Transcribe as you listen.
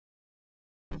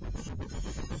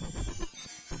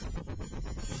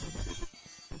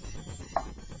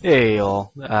Hey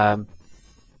all,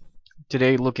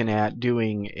 today looking at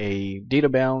doing a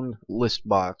Databound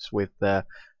Listbox with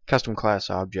custom class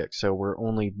objects. So we're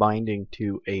only binding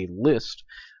to a list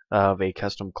of a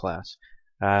custom class.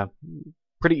 Uh,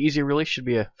 Pretty easy really, should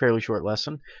be a fairly short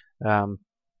lesson.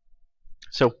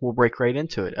 So we'll break right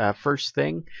into it. First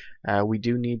thing, we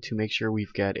do need to make sure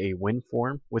we've got a win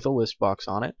form with a list box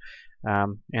on it.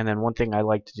 And then one thing I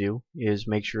like to do is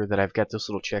make sure that I've got this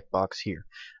little checkbox here.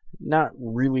 Not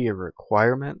really a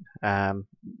requirement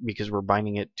because we're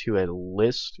binding it to a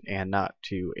list and not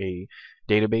to a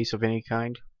database of any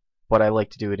kind, but I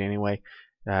like to do it anyway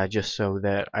just so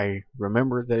that I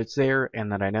remember that it's there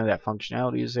and that I know that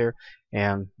functionality is there,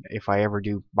 and if I ever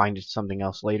do bind it to something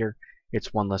else later,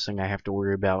 it's one less thing I have to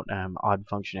worry about odd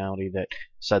functionality that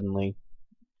suddenly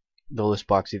the list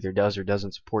box either does or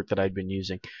doesn't support that I'd been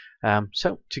using.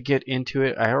 So to get into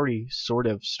it, I already sort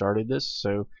of started this,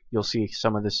 so you'll see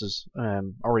some of this is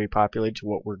already populated to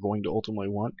what we're going to ultimately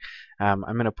want. I'm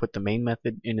going to put the main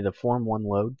method into the form1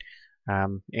 load,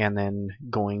 and then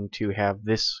going to have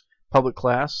this public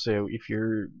class. So if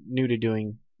you're new to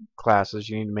doing classes,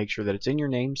 you need to make sure that it's in your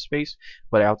namespace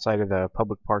but outside of the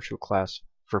public partial class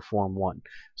for form1.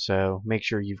 So make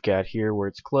sure you've got here where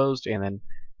it's closed and then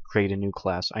create a new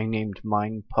class. I named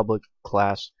mine public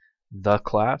class the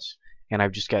class, and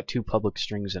I've just got two public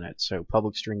strings in it. So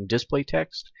public string display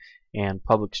text and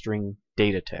public string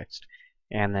data text.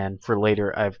 And then for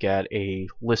later I've got a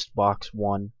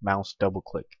listbox1 mouse double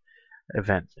click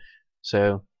event.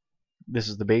 So this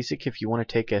is the basic. If you want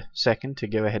to take a second to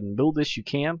go ahead and build this, you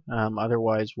can.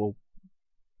 Otherwise we'll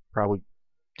probably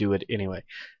do it anyway.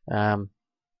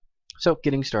 So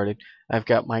getting started, I've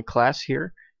got my class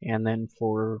here. And then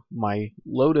for my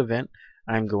load event,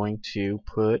 I'm going to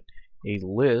put a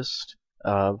list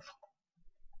of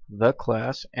the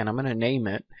class, and I'm going to name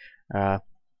it,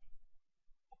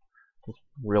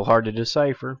 real hard to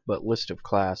decipher, but list of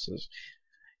classes.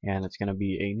 And it's going to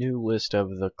be a new list of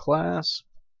the class.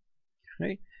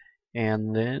 Okay.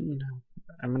 And then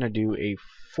I'm going to do a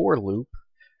for loop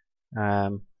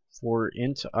for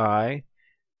int I,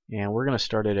 and we're going to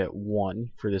start it at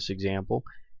 1 for this example.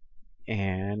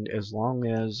 And as long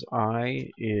as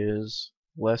I is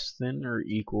less than or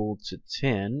equal to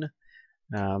 10,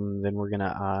 then we're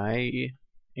gonna I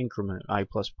increment I++.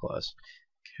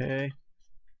 Okay.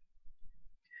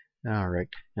 Alright.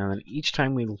 Now then each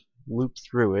time we loop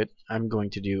through it, I'm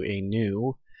going to do a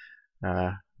new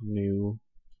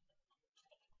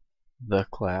the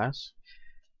class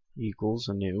equals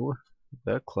a new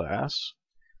the class.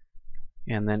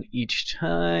 And then each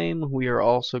time we are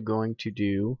also going to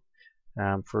do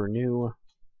for new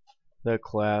the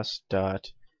class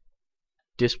dot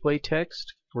display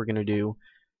text, we're going to do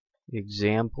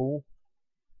example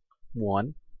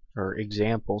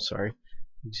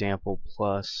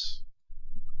plus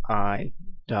I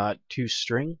dot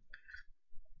toString,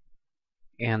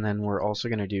 and then we're also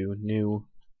going to do new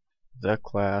the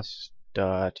class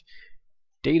dot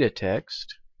data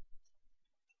text,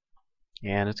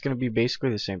 and it's going to be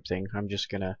basically the same thing. I'm just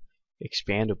going to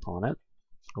expand upon it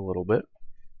a little bit.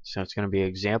 So it's going to be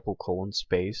example colon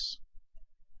space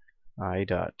I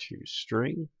dot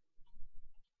toString.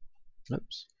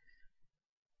 Oops.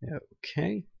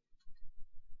 Okay.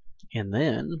 And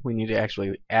then we need to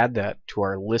actually add that to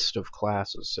our list of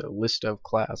classes. So list of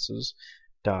classes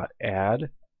dot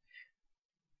add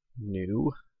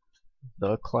new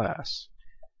the class.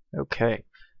 Okay.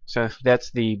 So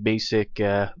that's the basic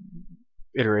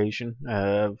iteration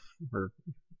of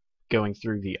going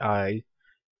through the I,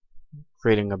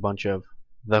 creating a bunch of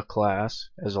the class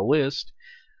as a list,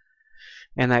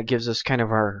 and that gives us kind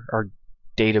of our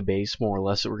database more or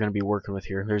less that we're going to be working with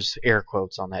here. There's air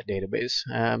quotes on that database.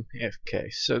 Okay,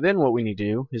 so then what we need to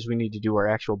do is we need to do our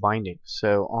actual binding.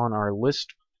 So on our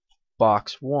list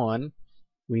box 1,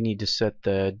 we need to set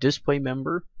the display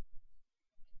member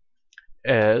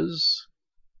as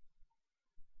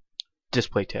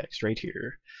display text right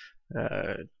here.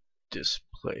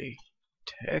 Display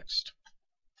text.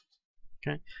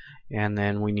 Okay, and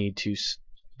then we need to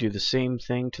do the same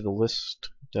thing to the list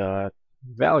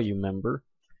value member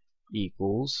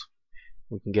equals,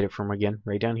 we can get it from again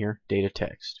right down here, data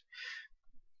text.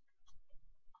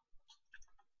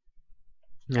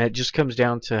 And it just comes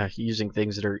down to using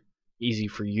things that are easy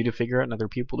for you to figure out and other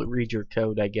people to read your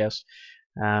code, I guess.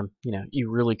 You know,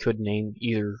 you really could name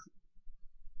either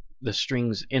the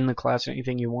strings in the class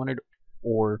anything you wanted,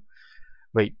 or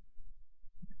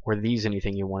these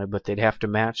anything you wanted, but they'd have to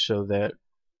match so that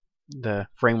the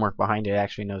framework behind it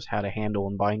actually knows how to handle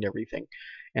and bind everything.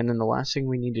 And then the last thing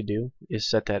we need to do is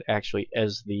set that actually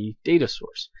as the data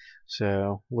source.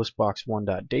 So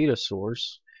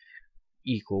listbox1.dataSource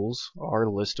equals our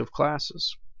list of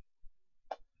classes.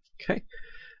 Okay,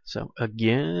 so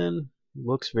again,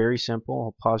 looks very simple.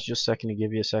 I'll pause just a second to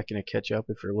give you a second to catch up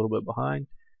if you're a little bit behind.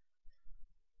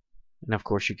 And of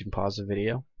course you can pause the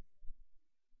video.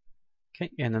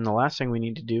 Okay, and then the last thing we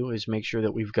need to do is make sure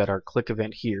that we've got our click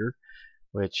event here,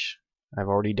 which I've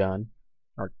already done.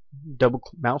 Our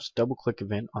mouse double click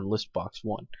event on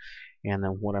listbox1. And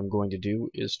then what I'm going to do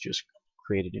is just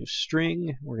create a new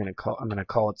string. I'm going to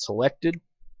call it selected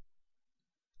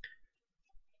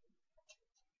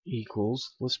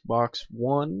equals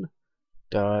listbox1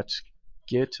 dot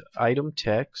get item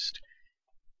text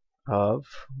of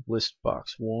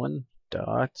listbox1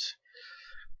 dot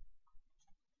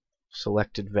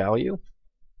selected value.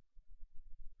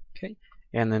 Okay,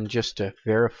 and then just to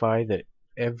verify that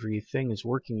everything is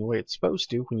working the way it's supposed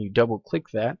to, when you double click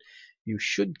that, you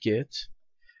should get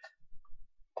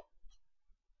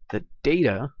the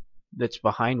data that's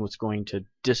behind what's going to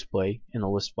display in the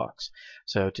list box.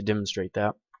 So to demonstrate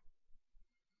that,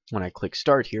 when I click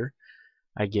start here,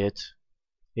 I get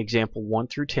example 1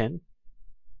 through 10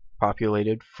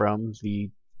 populated from the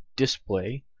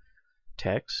display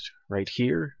text right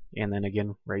here, and then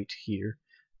again right here,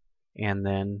 and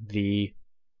then the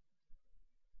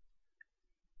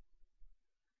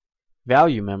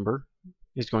value member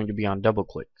is going to be on double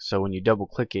click. So when you double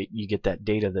click it, you get that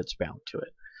data that's bound to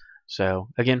it. So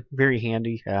again, very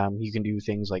handy. You can do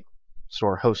things like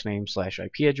store host name /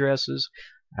 IP addresses,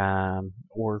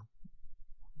 or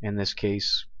in this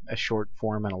case a short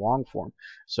form and a long form.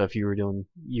 So if you were doing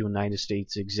United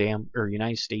States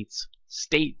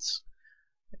states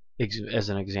as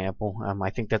an example, I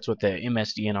think that's what the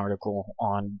MSDN article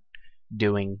on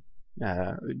doing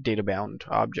data-bound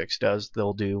objects does.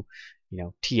 They'll do,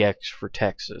 TX for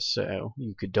Texas, so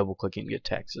you could double click and get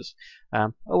Texas.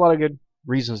 A lot of good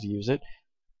reasons to use it,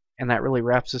 and that really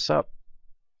wraps this up.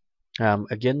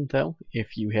 Again, though,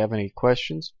 if you have any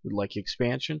questions, would like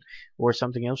expansion, or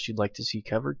something else you'd like to see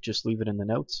covered, just leave it in the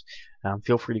notes.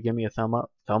 Feel free to give me a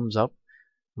thumbs up.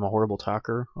 I'm a horrible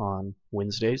talker on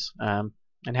Wednesdays.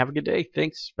 And have a good day.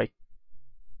 Thanks. Bye.